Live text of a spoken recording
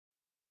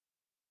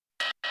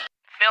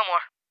Fillmore,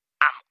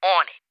 I'm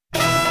on it.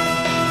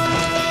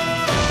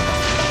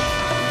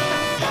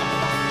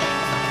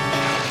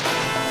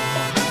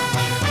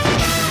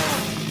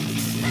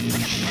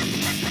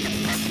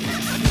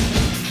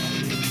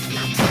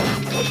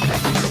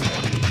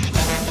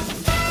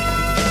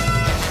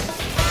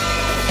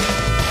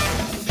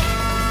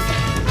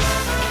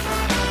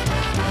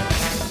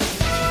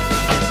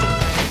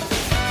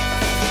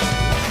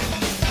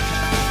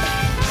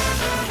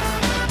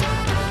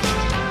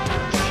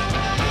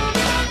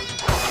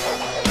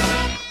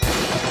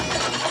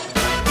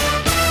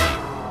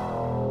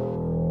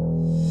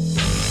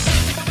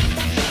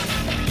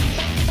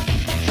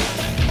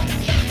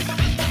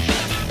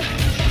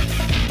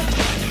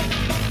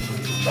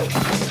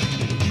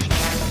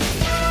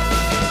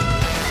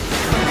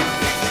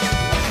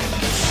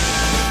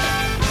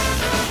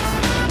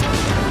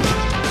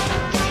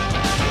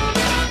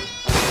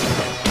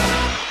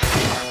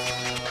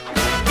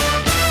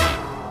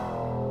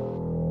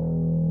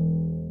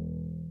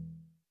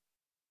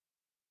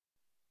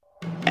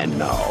 And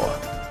now,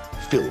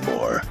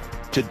 Fillmore.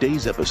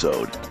 Today's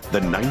episode, the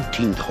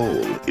 19th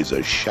hole is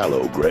a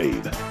shallow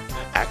grave.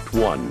 Act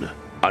 1,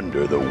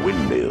 Under the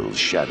Windmill's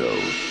Shadow.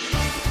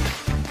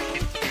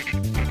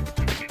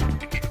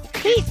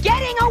 He's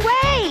getting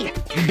away!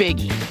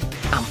 Biggie,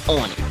 I'm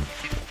on it.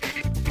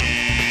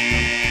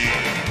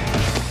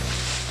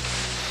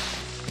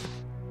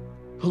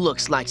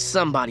 Looks like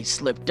somebody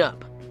slipped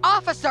up.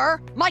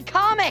 Officer, my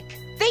comic!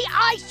 The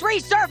Ice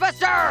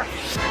Resurfacer!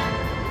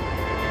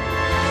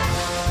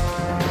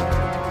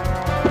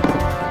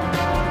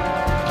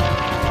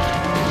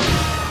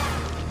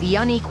 The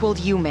Unequaled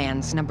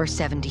Humans, number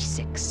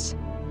 76.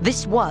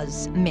 This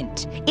was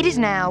mint. It is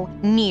now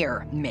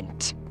near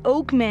mint.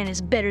 Oakman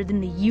is better than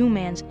the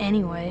humans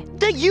anyway.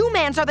 The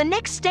humans are the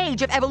next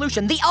stage of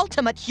evolution, the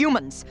ultimate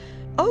humans.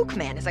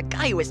 Oakman is a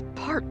guy who is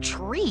part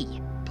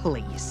tree.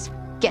 Please,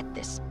 get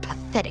this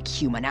pathetic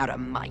human out of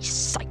my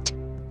sight.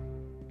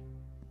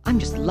 I'm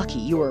just lucky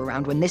you were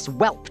around when this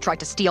whelp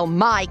tried to steal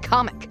my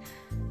comic.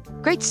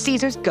 Great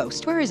Caesar's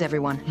ghost, where is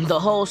everyone? The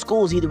whole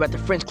school's either at the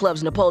French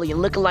Club's Napoleon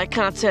lookalike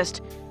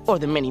contest or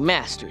the Mini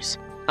Masters.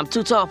 I'm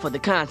too tall for the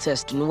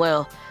contest, and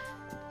well,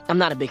 I'm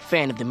not a big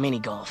fan of the mini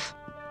golf.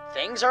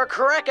 Things are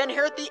cracking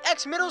here at the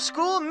ex-middle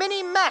school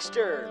Mini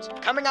Masters.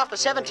 Coming off the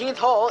 17th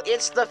hole,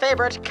 it's the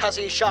favorite,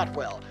 Cuzzy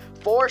Shotwell.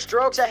 4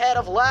 strokes ahead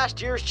of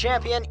last year's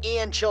champion,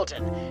 Ian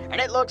Chilton.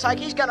 And it looks like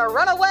he's gonna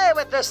run away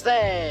with this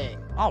thing.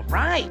 All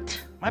right.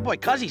 My boy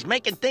Cuzzy's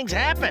making things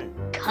happen.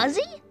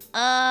 Cuzzy?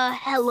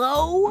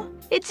 Hello?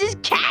 It's his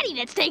caddy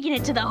that's taking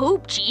it to the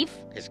hoop, Chief.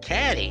 His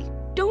caddy?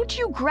 Don't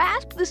you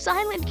grasp the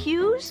silent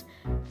cues?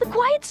 The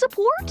quiet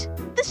support?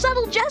 The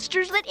subtle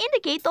gestures that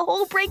indicate the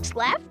hole breaks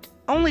left?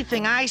 Only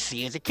thing I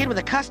see is a kid with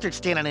a custard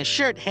stain on his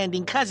shirt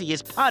handing Cuzzy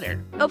his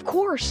putter. Of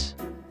course.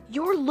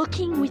 You're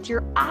looking with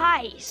your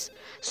eyes.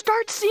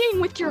 Start seeing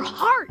with your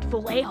heart,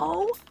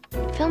 Vallejo.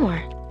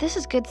 Fillmore, this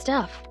is good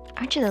stuff.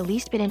 Aren't you the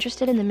least bit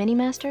interested in the Mini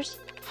Masters?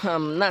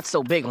 I'm not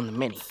so big on the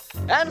mini.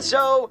 And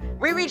so,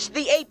 we reached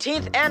the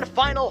 18th and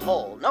final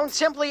hole, known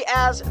simply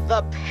as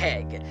the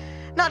Peg.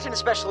 Not an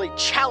especially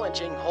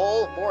challenging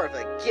hole, more of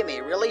a gimme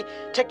really,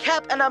 to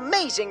cap an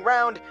amazing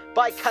round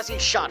by Cuzzy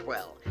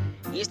Shotwell.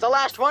 He's the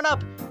last one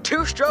up.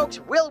 2 strokes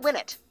will win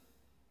it.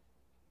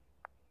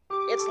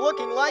 It's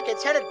looking like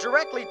it's headed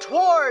directly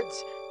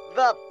towards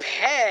the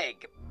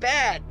Peg.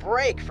 Bad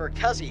break for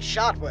Cuzzy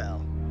Shotwell.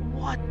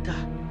 What the?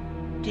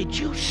 Did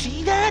you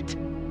see that?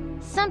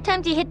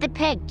 Sometimes you hit the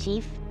peg,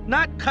 Chief.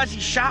 Not Cuzzy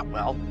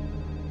Shotwell.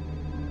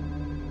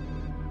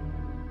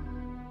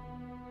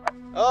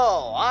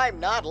 Oh, I'm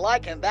not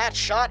liking that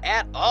shot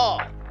at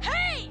all.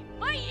 Hey,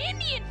 my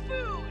Indian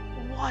food!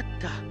 What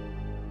the?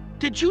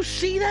 Did you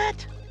see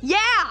that? Yeah,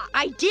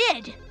 I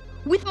did.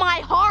 With my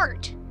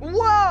heart.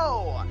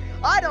 Whoa!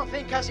 I don't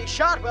think Cuzzy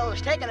Shotwell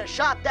has taken a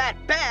shot that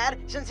bad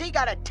since he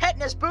got a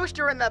tetanus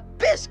booster in the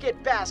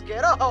biscuit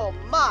basket. Oh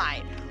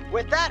my!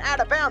 With that out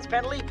of bounds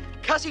penalty,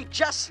 Cuzzy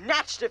just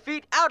snatched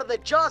defeat out of the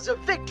jaws of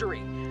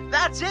victory.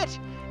 That's it!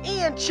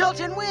 Ian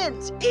Chilton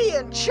wins!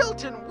 Ian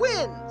Chilton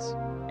wins!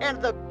 And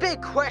the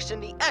big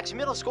question the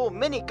ex-middle school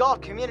mini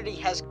golf community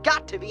has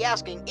got to be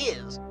asking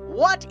is,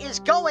 what is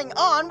going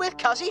on with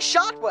Cuzzy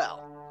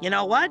Shotwell? You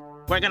know what?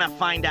 We're gonna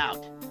find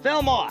out.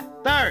 Fillmore,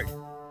 3rd.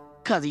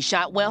 Cuzzy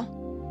Shotwell,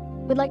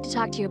 We'd like to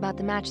talk to you about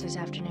the match this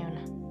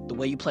afternoon. the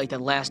way you played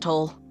that last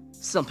hole,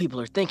 some people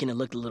are thinking it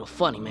looked a little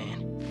funny,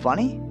 man.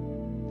 Funny?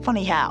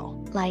 Funny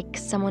how? Like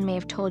someone may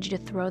have told you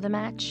to throw the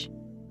match?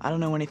 I don't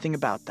know anything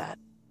about that.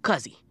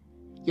 Cuzzy,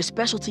 your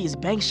specialty is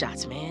bank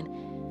shots, man.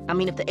 I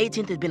mean, if the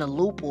 18th had been a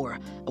loop or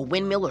a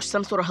windmill or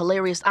some sort of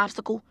hilarious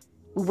obstacle,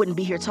 we wouldn't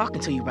be here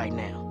talking to you right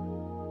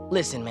now.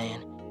 Listen,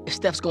 man, if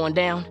Steph's going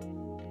down,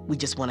 we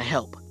just want to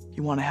help.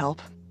 You want to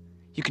help?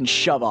 You can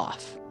shove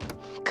off.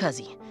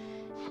 Cuzzy,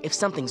 if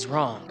something's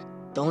wrong,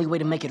 the only way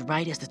to make it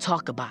right is to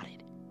talk about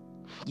it.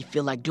 You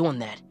feel like doing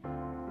that,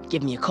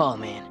 give me a call,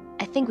 man.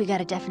 I think we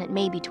got a definite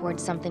maybe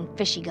towards something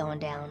fishy going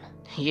down.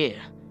 Yeah,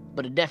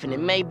 but a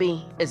definite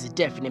maybe is a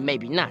definite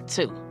maybe not,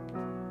 too.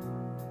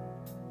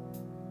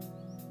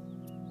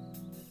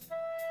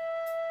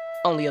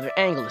 Only other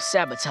angle is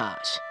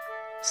sabotage.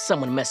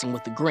 Someone messing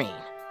with the green.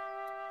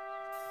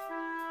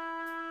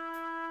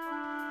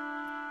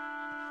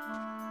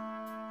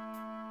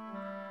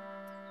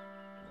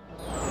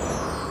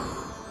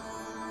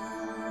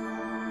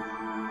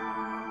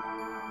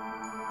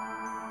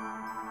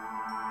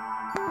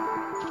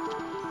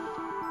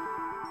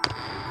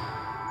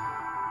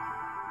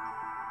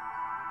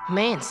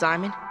 Man,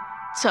 Simon,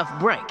 tough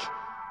break.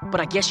 But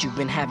I guess you've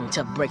been having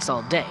tough breaks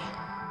all day.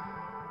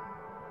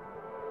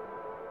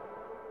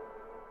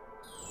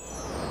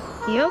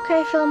 You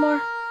okay, Fillmore?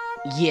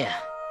 Yeah,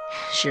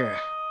 sure.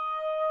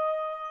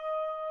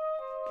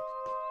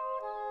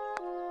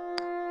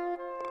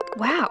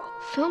 Wow,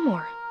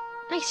 Fillmore.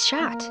 Nice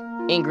shot.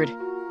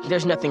 Ingrid,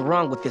 there's nothing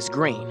wrong with this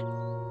green.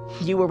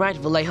 You were right,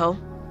 Vallejo.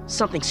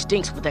 Something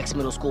stinks with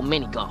ex-middle school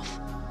mini-golf.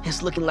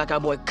 It's looking like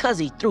our boy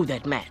Cuzzy threw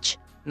that match.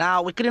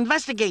 Now, we could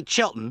investigate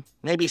Chilton,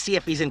 maybe see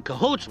if he's in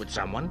cahoots with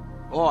someone,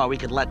 or we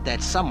could let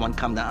that someone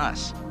come to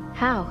us.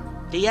 How?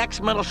 The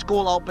ex-middle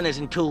school open is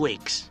in 2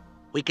 weeks.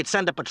 We could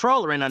send a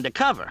patroller in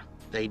undercover.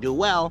 If they do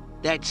well,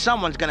 that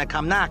someone's gonna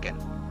come knocking.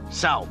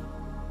 So,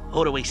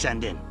 who do we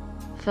send in?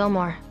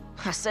 Fillmore.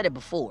 I said it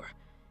before.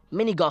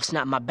 Mini-golf's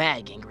not my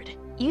bag, Ingrid.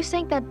 You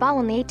sank that ball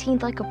on the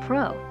 18th like a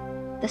pro.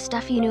 The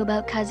stuff you knew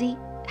about Cuzzy,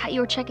 how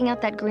you were checking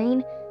out that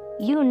green,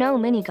 you know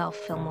mini-golf,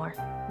 Fillmore.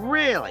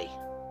 Really?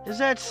 Is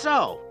that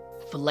so?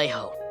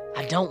 Vallejo,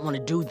 I don't want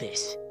to do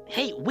this.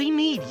 Hey, we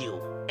need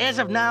you. As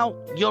of now,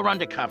 you're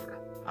undercover.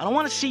 I don't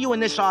want to see you in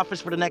this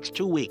office for the next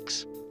 2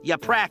 weeks. You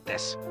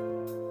practice.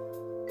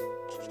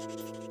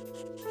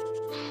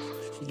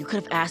 You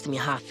could have asked me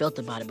how I felt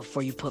about it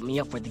before you put me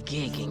up for the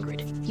gig,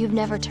 Ingrid. You've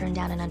never turned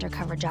down an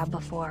undercover job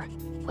before.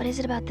 What is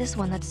it about this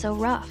one that's so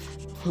rough?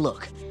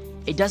 Look,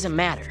 it doesn't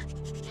matter.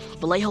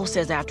 Vallejo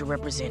says I have to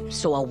represent,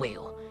 so I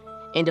will.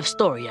 End of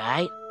story,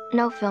 alright?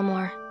 No,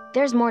 Fillmore.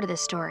 There's more to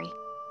this story.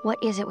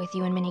 What is it with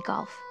you and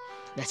mini-golf?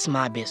 That's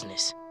my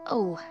business.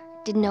 Oh,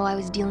 didn't know I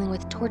was dealing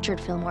with tortured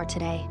Fillmore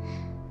today.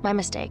 My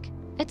mistake.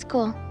 It's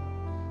cool.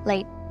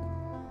 Late.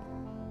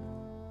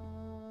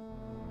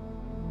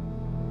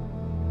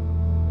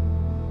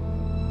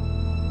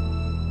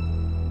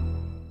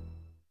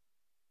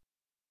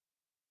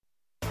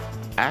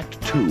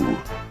 Act 2,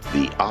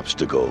 The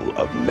Obstacle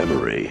of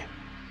Memory.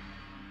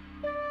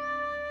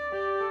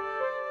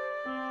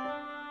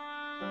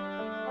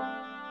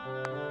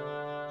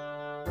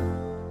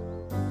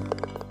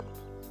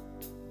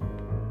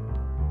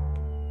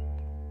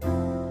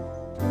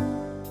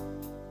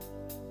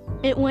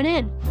 It went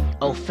in.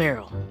 Oh,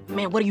 Farrell.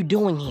 Man, what are you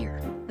doing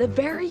here? The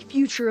very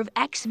future of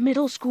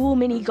ex-middle school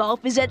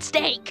mini-golf is at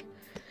stake.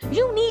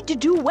 You need to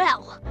do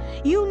well.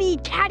 You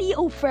need Caddy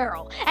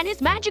O'Farrell and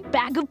his magic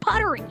bag of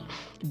puttery.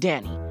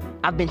 Danny,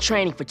 I've been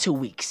training for 2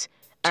 weeks.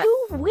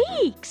 2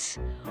 weeks?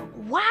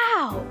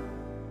 Wow.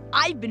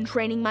 I've been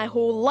training my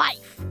whole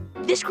life.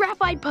 This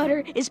graphite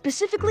putter is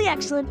specifically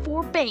excellent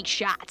for bank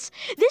shots.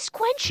 This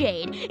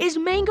Quenchade is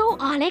mango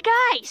onic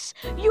ice,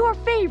 your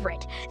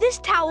favorite. This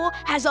towel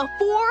has a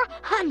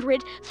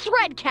 400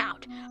 thread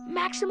count,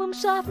 maximum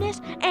softness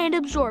and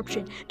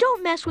absorption.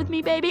 Don't mess with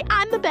me, baby.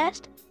 I'm the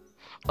best.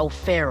 Oh,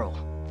 Farrell.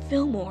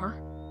 Fillmore,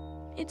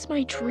 it's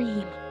my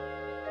dream.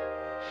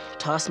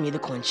 Toss me the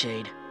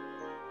Quenchade.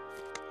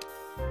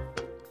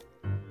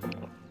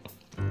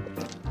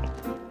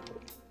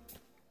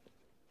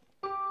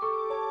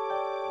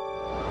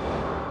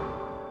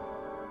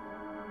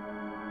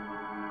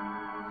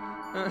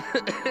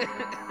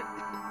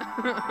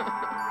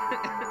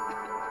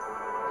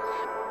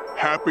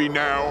 Happy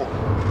now?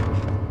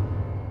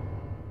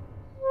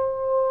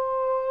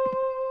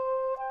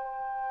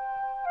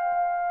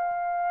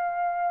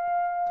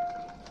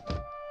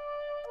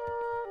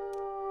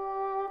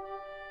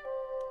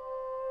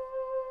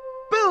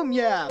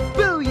 Boom-ya,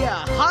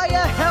 booyah,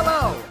 hiya,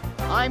 hello!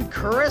 I'm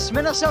Chris,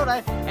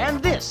 Minnesota,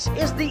 and this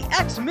is the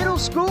Ex-Middle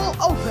School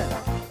Open,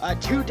 a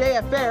 2-day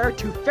affair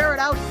to ferret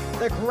out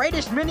the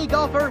greatest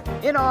mini-golfer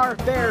in our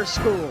fair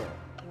school.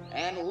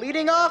 And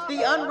leading off the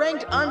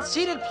unranked,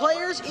 unseeded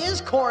players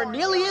is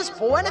Cornelius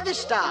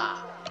Buenavista.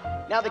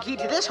 Now the key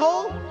to this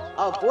hole,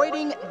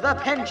 avoiding the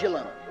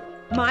pendulum.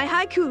 My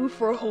haiku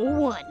for hole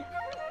 1.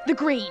 The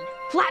green,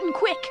 flat and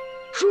quick.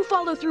 True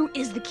follow-through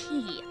is the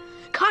key.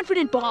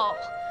 Confident ball.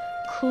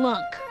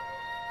 Clunk.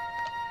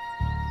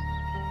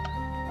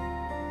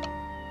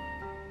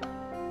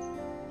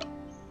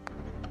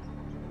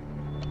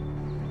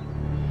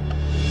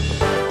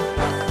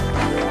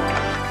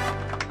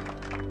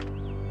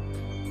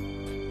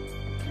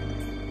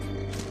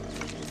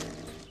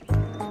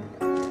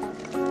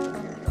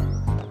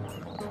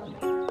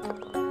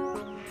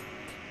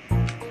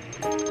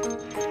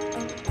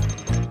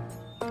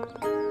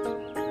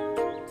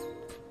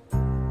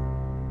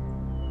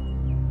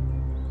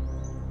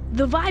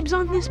 The vibes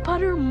on this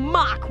putter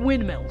mock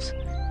windmills.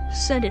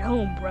 Send it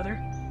home,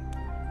 brother.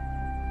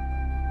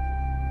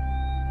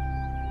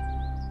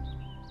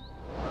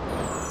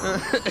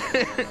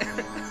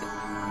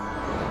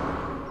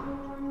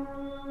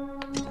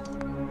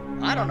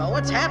 I don't know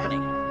what's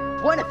happening.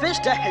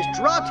 Buenavista has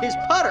dropped his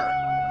putter.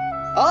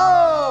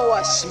 Oh,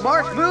 a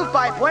smart move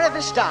by Buena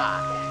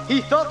Vista.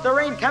 He felt the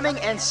rain coming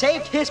and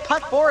saved his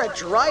putt for a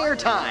drier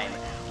time,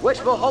 which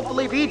will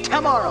hopefully be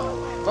tomorrow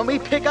when we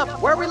pick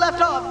up where we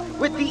left off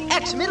with the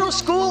X-Middle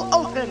School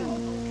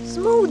Open.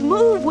 Smooth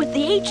move with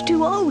the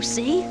H2O,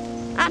 see?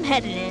 I'm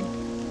headed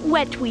in.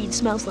 Wet tweed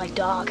smells like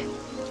dog.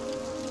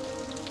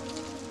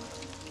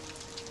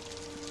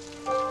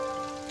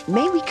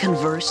 May we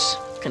converse?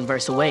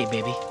 Converse away,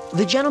 baby.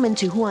 The gentleman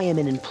to whom I am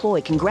an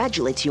employee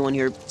congratulates you on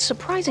your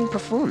surprising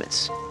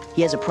performance.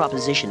 He has a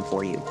proposition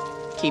for you.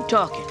 Keep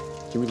talking.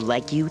 He would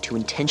like you to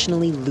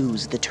intentionally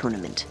lose the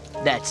tournament.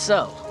 That's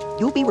so.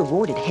 You'll be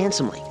rewarded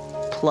handsomely.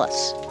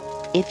 Plus,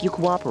 if you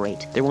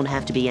cooperate, there won't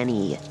have to be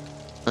any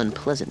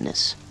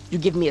unpleasantness. You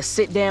give me a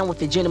sit-down with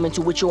the gentleman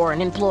to which you are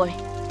an employee,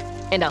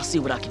 and I'll see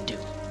what I can do.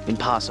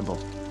 Impossible.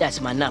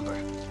 That's my number.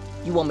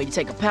 You want me to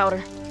take a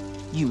powder?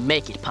 You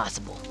make it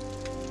possible.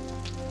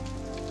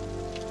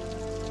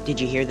 Did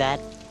you hear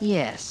that?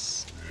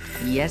 Yes.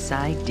 Yes,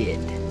 I did.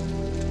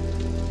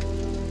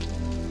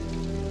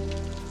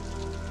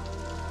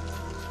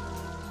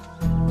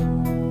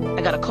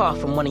 I got a call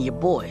from one of your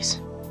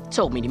boys.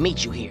 Told me to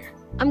meet you here.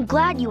 I'm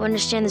glad you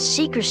understand the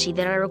secrecy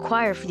that I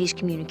require for these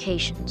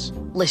communications.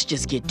 Let's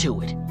just get to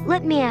it.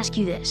 Let me ask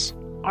you this.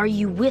 Are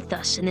you with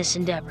us in this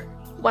endeavor?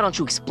 Why don't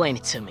you explain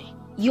it to me?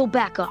 You'll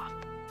back off.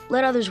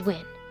 Let others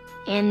win.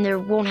 And there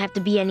won't have to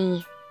be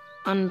any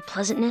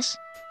unpleasantness?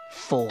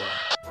 4.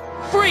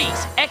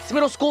 Freeze!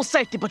 Ex-Middle School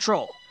Safety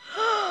Patrol.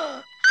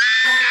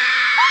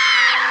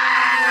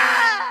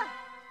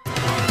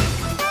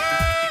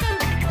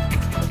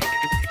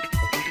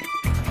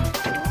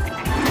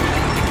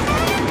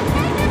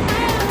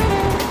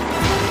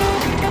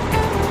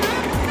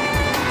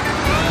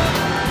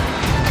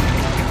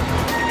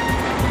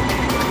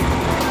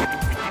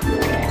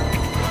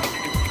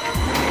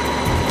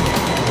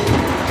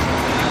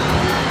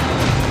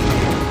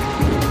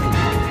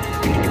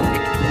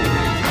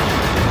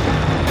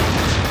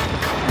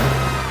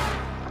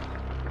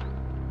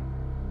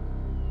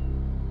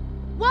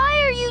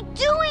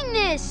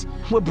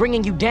 We're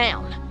bringing you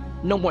down.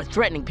 No more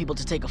threatening people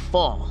to take a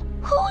fall.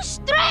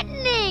 Who's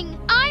threatening?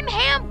 I'm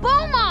Ham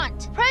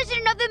Beaumont,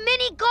 president of the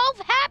Mini Golf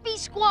Happy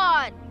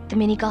Squad. The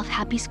Mini Golf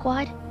Happy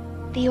Squad?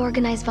 They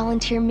organize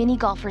volunteer mini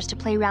golfers to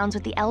play rounds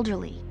with the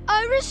elderly.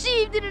 I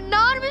received an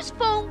anonymous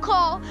phone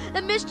call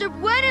that Mr.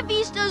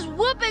 Buenavista's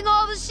whooping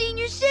all the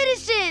senior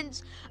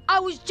citizens. I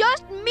was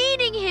just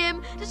meeting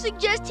him to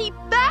suggest he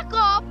back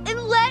off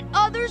and let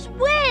others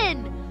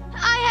win.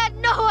 I had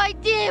no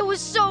idea it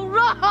was so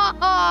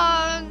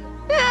wrong.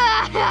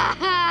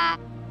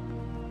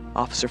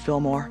 Officer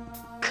Fillmore.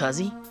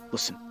 Cuzzy?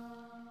 Listen,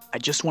 I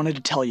just wanted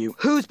to tell you.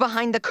 Who's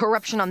behind the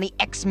corruption on the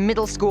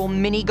ex-middle school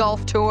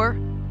mini-golf tour?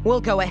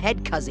 We'll go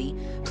ahead, Cuzzy.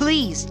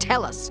 Please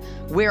tell us.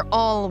 We're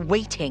all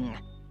waiting.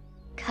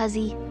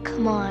 Cuzzy,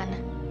 come on.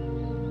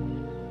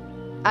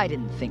 I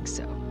didn't think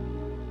so.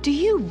 Do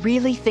you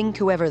really think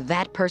whoever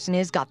that person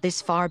is got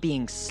this far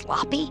being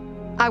sloppy?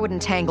 I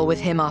wouldn't tangle with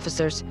him,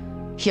 officers.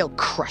 He'll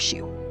crush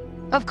you.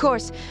 Of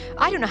course,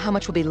 I don't know how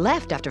much will be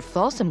left after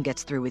Folsom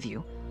gets through with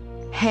you.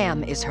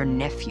 Ham is her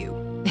nephew.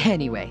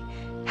 Anyway,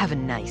 have a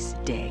nice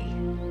day.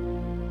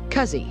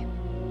 Cuzzy,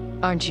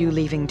 aren't you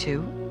leaving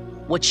too?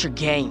 What's your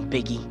game,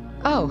 Biggie?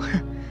 Oh,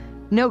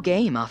 no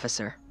game,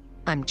 officer.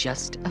 I'm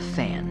just a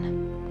fan.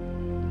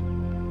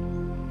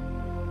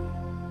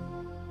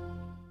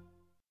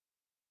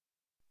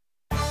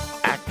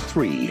 Act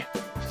 3,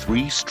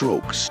 3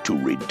 Strokes to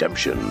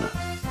Redemption.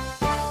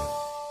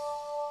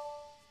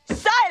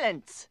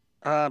 Silence!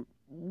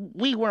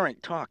 We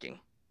weren't talking.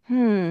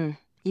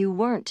 You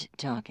weren't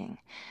talking.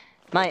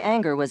 My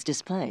anger was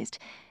displaced.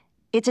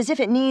 It's as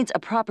if it needs a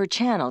proper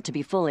channel to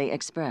be fully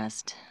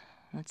expressed.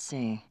 Let's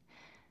see.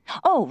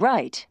 Oh,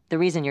 right. The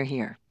reason you're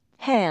here.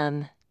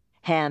 Ham.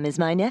 Ham is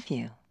my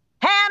nephew.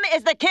 Ham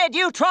is the kid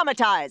you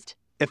traumatized!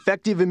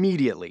 Effective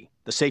immediately.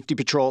 The Safety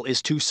Patrol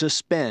is to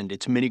suspend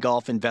its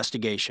mini-golf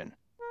investigation.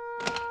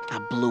 I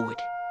blew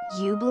it.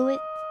 You blew it?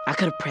 I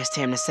could have pressed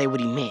him to say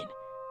what he meant.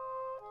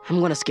 I'm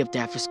gonna skip the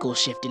after-school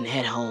shift and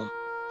head home.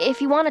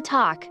 If you want to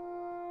talk,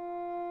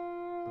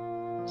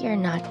 you're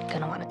not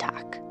gonna want to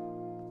talk.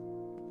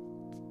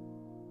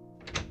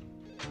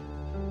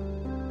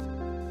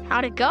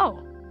 How'd it go?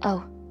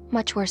 Oh,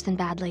 much worse than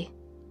badly.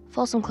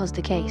 Folsom closed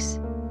the case.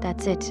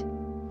 That's it.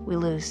 We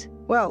lose.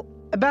 Well,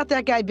 about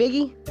that guy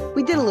Biggie,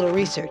 we did a little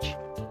research.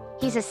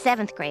 He's a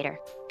 7th grader.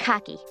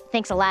 Cocky.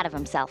 Thinks a lot of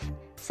himself.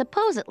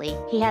 Supposedly,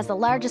 he has the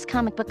largest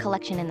comic book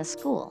collection in the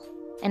school.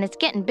 And it's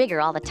getting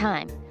bigger all the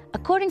time.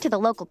 According to the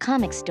local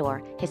comic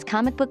store, his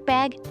comic book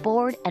bag,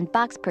 board, and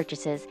box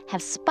purchases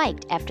have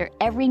spiked after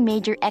every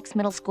major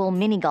ex-middle school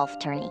mini-golf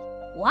tourney.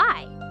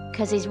 Why?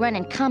 'Cause he's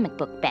running comic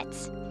book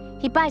bets.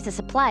 He buys the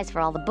supplies for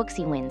all the books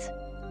he wins.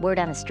 Word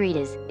on the street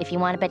is, if you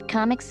want to bet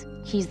comics,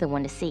 he's the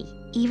one to see.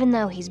 Even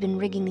though he's been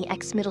rigging the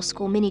ex-middle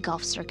school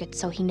mini-golf circuit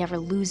so he never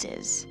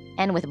loses.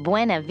 And with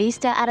Buena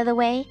Vista out of the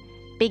way,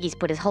 Biggie's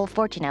put his whole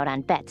fortune out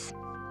on bets.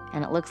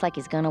 And it looks like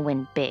he's gonna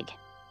win big.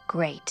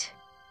 Great.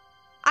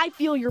 I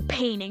feel your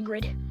pain,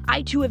 Ingrid.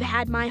 I too have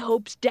had my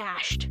hopes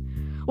dashed.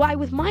 Why,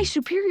 with my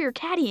superior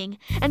caddying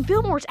and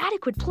Fillmore's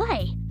adequate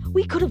play,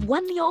 we could have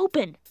won the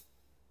Open.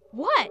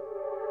 What?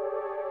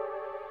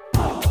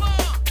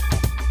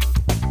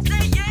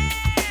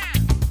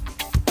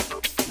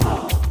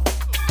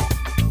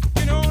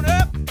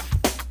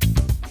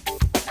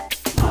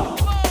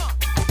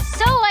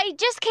 So I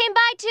just came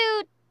by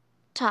to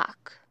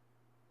talk.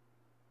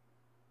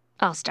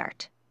 I'll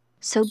start.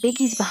 So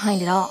Biggie's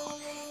behind it all.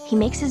 He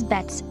makes his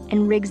bets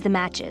and rigs the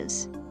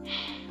matches.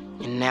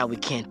 And now we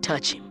can't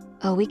touch him.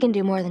 Oh, we can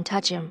do more than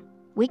touch him.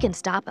 We can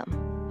stop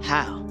him.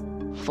 How?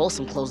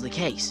 Folsom closed the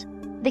case.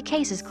 The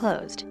case is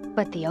closed,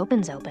 but the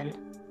Open's open.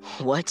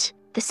 What?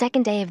 The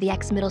second day of the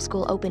ex-middle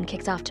school Open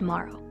kicks off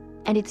tomorrow,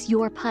 and it's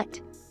your putt.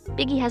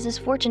 Biggie has his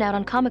fortune out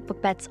on comic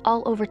book bets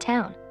all over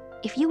town.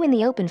 If you win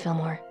the Open,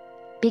 Fillmore,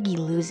 Biggie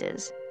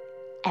loses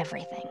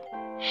everything.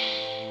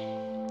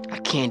 I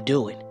can't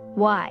do it.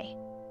 Why?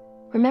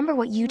 Remember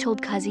what you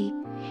told Cuzzy?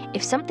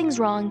 If something's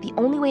wrong, the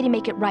only way to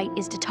make it right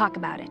is to talk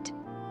about it.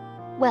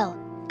 Well,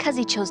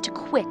 Cuzzy chose to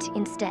quit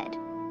instead.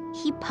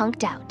 He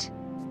punked out,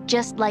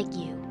 just like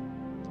you.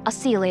 I'll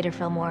see you later,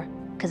 Fillmore,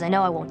 because I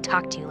know I won't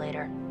talk to you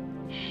later.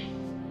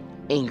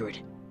 Ingrid.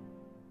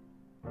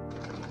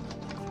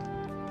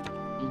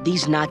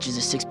 These notches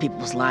are 6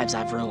 people's lives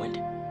I've ruined.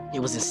 It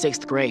was in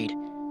 6th grade,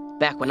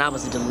 back when I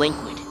was a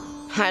delinquent.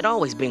 I'd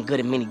always been good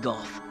at mini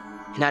golf,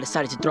 and I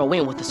decided to throw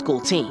in with the school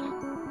team.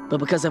 But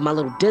because of my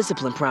little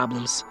discipline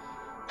problems,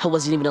 I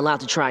wasn't even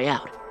allowed to try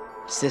out.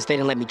 Since they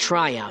didn't let me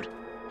try out,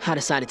 I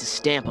decided to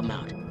stamp them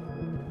out.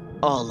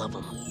 All of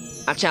them.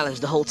 I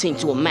challenged the whole team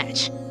to a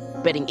match,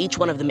 betting each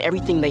one of them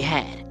everything they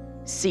had.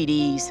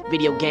 CDs,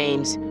 video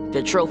games,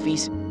 their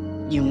trophies,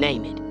 you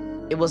name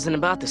it. It wasn't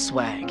about the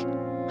swag.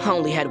 I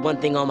only had one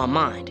thing on my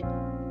mind,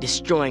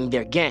 destroying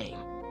their game.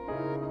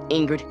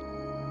 Ingrid,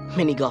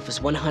 minigolf is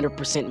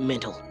 100%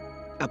 mental.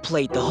 I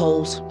played the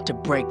holes to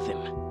break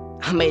them.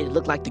 I made it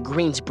look like the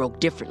greens broke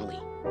differently.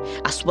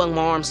 I swung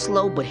my arm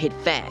slow but hit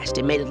fast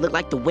and made it look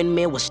like the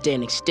windmill was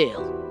standing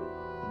still.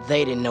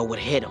 They didn't know what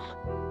hit them.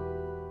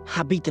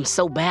 I beat them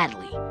so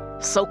badly,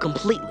 so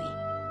completely,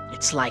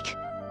 it's like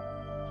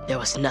there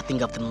was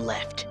nothing of them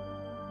left.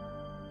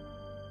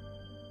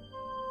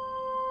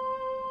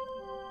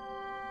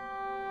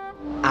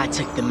 I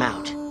took them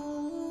out.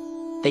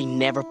 They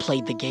never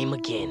played the game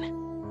again.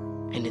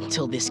 And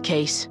until this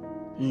case,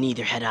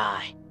 neither had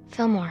I.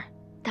 Fillmore,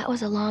 that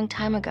was a long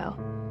time ago.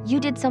 You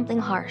did something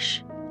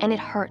harsh, and it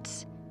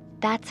hurts.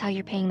 That's how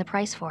you're paying the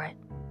price for it.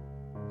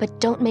 But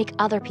don't make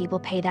other people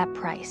pay that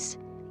price.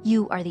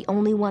 You are the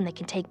only one that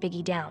can take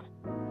Biggie down.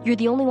 You're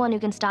the only one who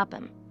can stop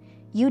him.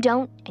 You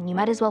don't, and you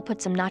might as well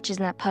put some notches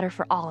in that putter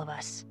for all of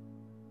us.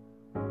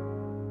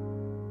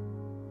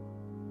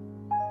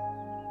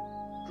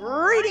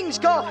 Greetings,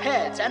 golf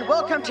heads, and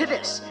welcome to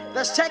this,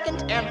 the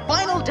second and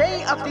final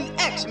day of the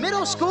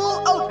ex-middle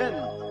school Open.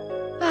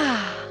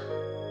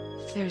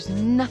 There's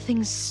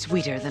nothing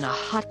sweeter than a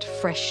hot,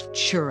 fresh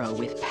churro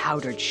with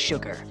powdered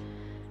sugar.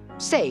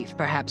 Save,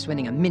 perhaps,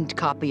 winning a mint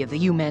copy of the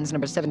U-Man's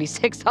number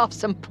 76 off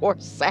some poor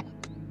sap.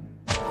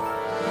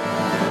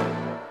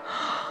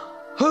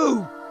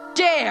 Who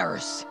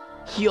dares?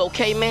 You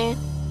okay, man?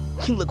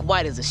 You look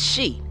white as a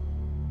sheet.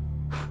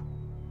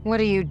 What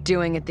are you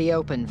doing at the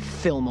Open,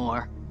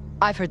 Fillmore?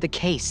 I've heard the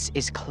case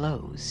is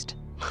closed.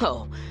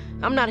 Oh,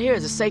 I'm not here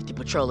as a safety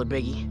patroller,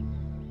 Biggie.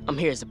 I'm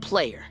here as a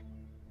player.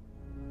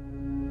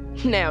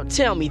 Now,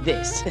 tell me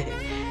this.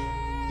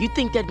 You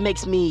think that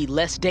makes me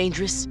less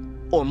dangerous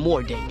or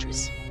more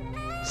dangerous?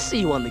 See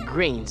you on the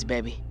greens,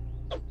 baby.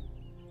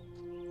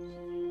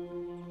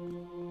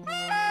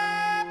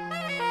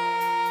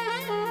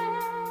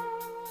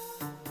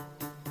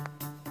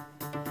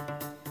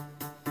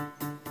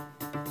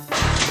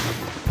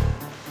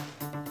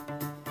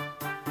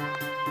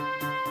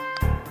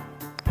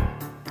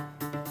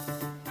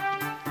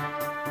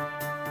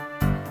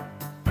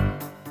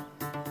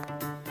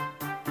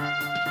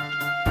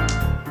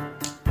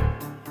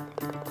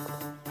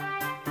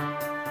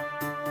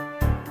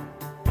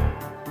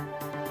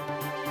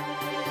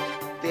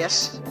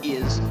 This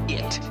is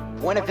it.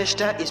 Buena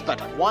Vista is but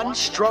one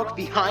stroke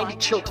behind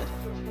Chilton.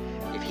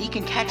 If he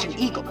can catch an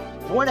eagle,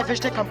 Buena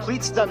Vista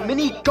completes the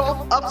mini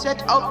golf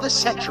upset of the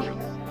century.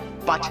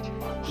 But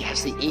he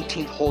has the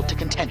 18th hole to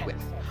contend with,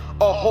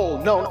 a hole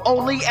known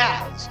only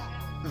as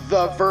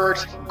the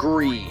Vert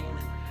Green.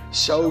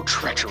 So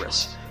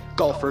treacherous,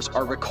 golfers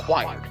are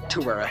required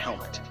to wear a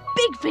helmet.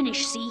 Big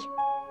finish, see?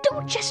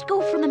 Don't just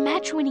go for the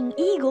match-winning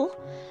eagle.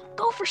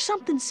 Go for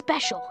something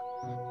special.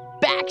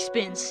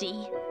 Backspin,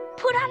 see?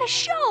 Put on a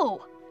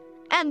show.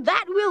 And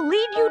that will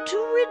lead you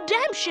to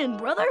redemption,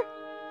 brother.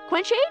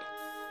 Quenchade?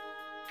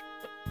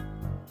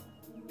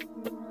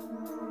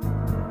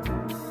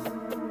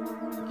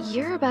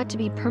 You're about to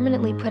be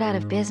permanently put out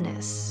of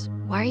business.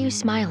 Why are you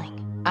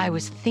smiling? I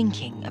was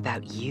thinking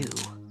about you.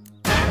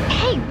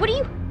 Hey, what are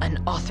you?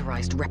 An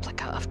authorized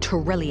replica of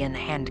Torellian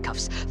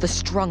handcuffs, the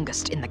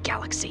strongest in the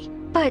galaxy.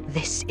 But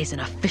this is an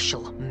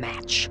official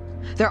match.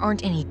 There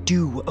aren't any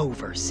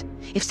do-overs.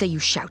 If, say, you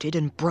shouted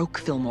and broke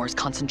Fillmore's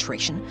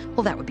concentration,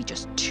 well, that would be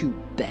just too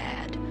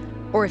bad.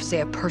 Or if,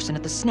 say, a person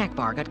at the snack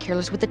bar got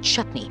careless with the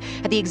chutney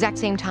at the exact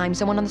same time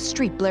someone on the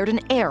street blared an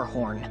air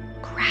horn.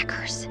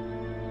 Crackers.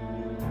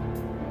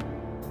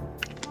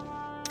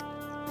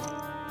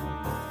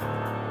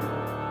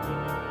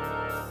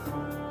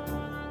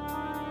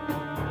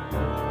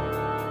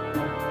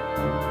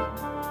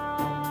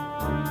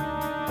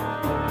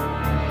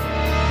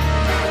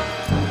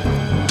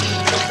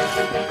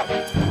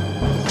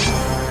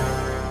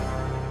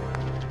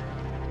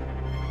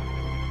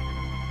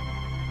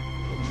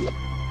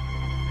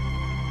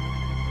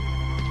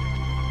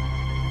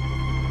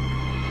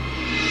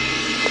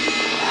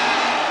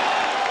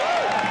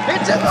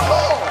 It's in the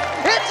hole!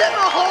 It's in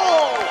the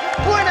hole!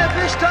 Buena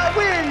Vista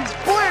wins!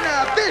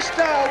 Buena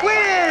Vista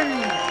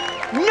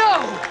wins!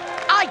 No!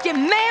 I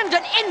demand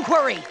an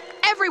inquiry!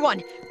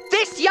 Everyone,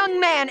 this young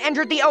man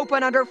entered the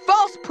open under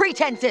false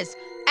pretenses,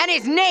 and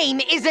his name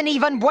isn't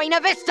even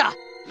Buena Vista!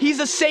 He's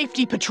a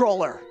safety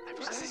patroller.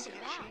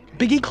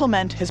 Biggie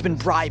Clement has been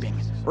bribing,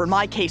 or in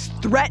my case,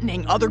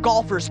 threatening other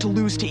golfers to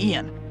lose to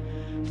Ian.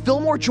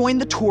 Fillmore joined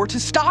the tour to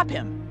stop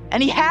him,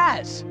 and he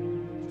has.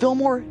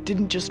 Fillmore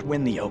didn't just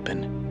win the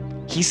Open.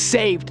 He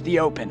saved the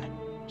Open.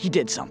 He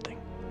did something.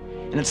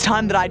 And it's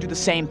time that I do the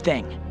same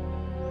thing.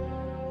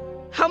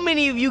 How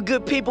many of you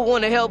good people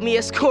want to help me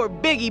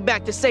escort Biggie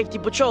back to Safety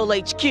Patrol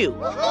HQ?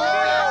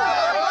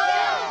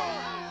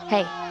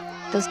 Hey,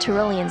 those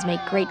Tyroleans make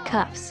great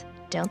cuffs,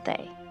 don't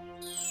they?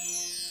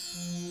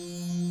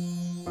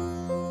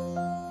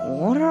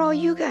 What are all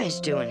you guys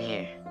doing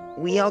here?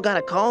 We all got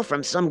a call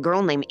from some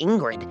girl named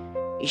Ingrid.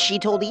 She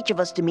told each of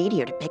us to meet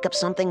here to pick up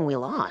something we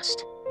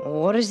lost.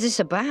 What is this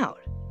about?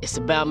 It's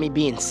about me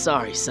being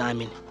sorry,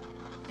 Simon.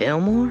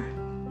 Fillmore?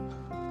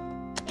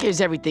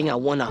 Here's everything I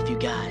want off you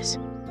guys.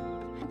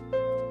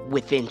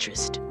 With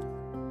interest.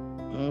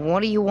 What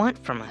do you want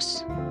from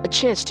us? A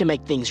chance to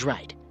make things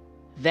right.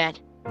 That,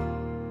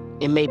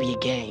 and maybe a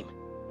game.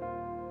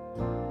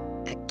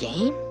 A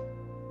game?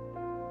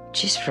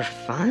 Just for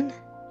fun?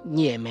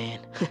 Yeah,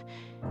 man.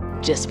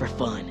 Just for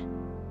fun.